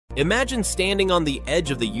Imagine standing on the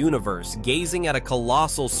edge of the universe, gazing at a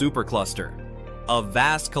colossal supercluster, a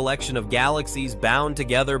vast collection of galaxies bound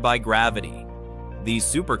together by gravity. These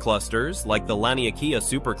superclusters, like the Laniakea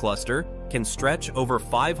supercluster, can stretch over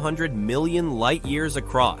 500 million light-years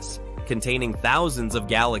across, containing thousands of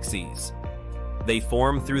galaxies. They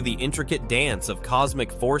form through the intricate dance of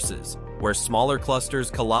cosmic forces, where smaller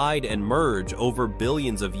clusters collide and merge over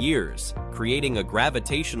billions of years, creating a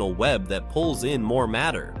gravitational web that pulls in more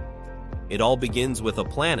matter. It all begins with a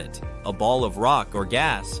planet, a ball of rock or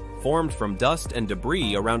gas, formed from dust and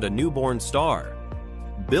debris around a newborn star.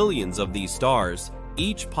 Billions of these stars,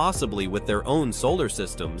 each possibly with their own solar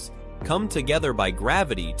systems, come together by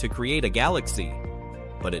gravity to create a galaxy.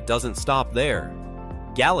 But it doesn't stop there.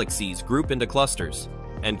 Galaxies group into clusters,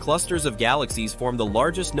 and clusters of galaxies form the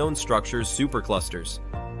largest known structures, superclusters.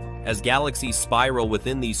 As galaxies spiral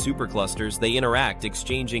within these superclusters, they interact,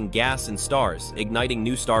 exchanging gas and stars, igniting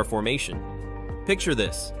new star formation. Picture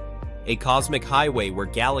this: a cosmic highway where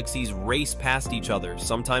galaxies race past each other,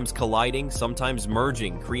 sometimes colliding, sometimes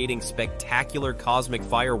merging, creating spectacular cosmic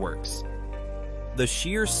fireworks. The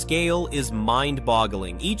sheer scale is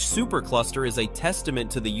mind-boggling. Each supercluster is a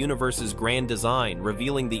testament to the universe's grand design,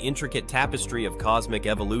 revealing the intricate tapestry of cosmic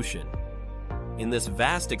evolution. In this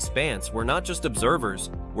vast expanse, we're not just observers,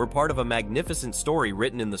 we're part of a magnificent story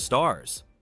written in the stars.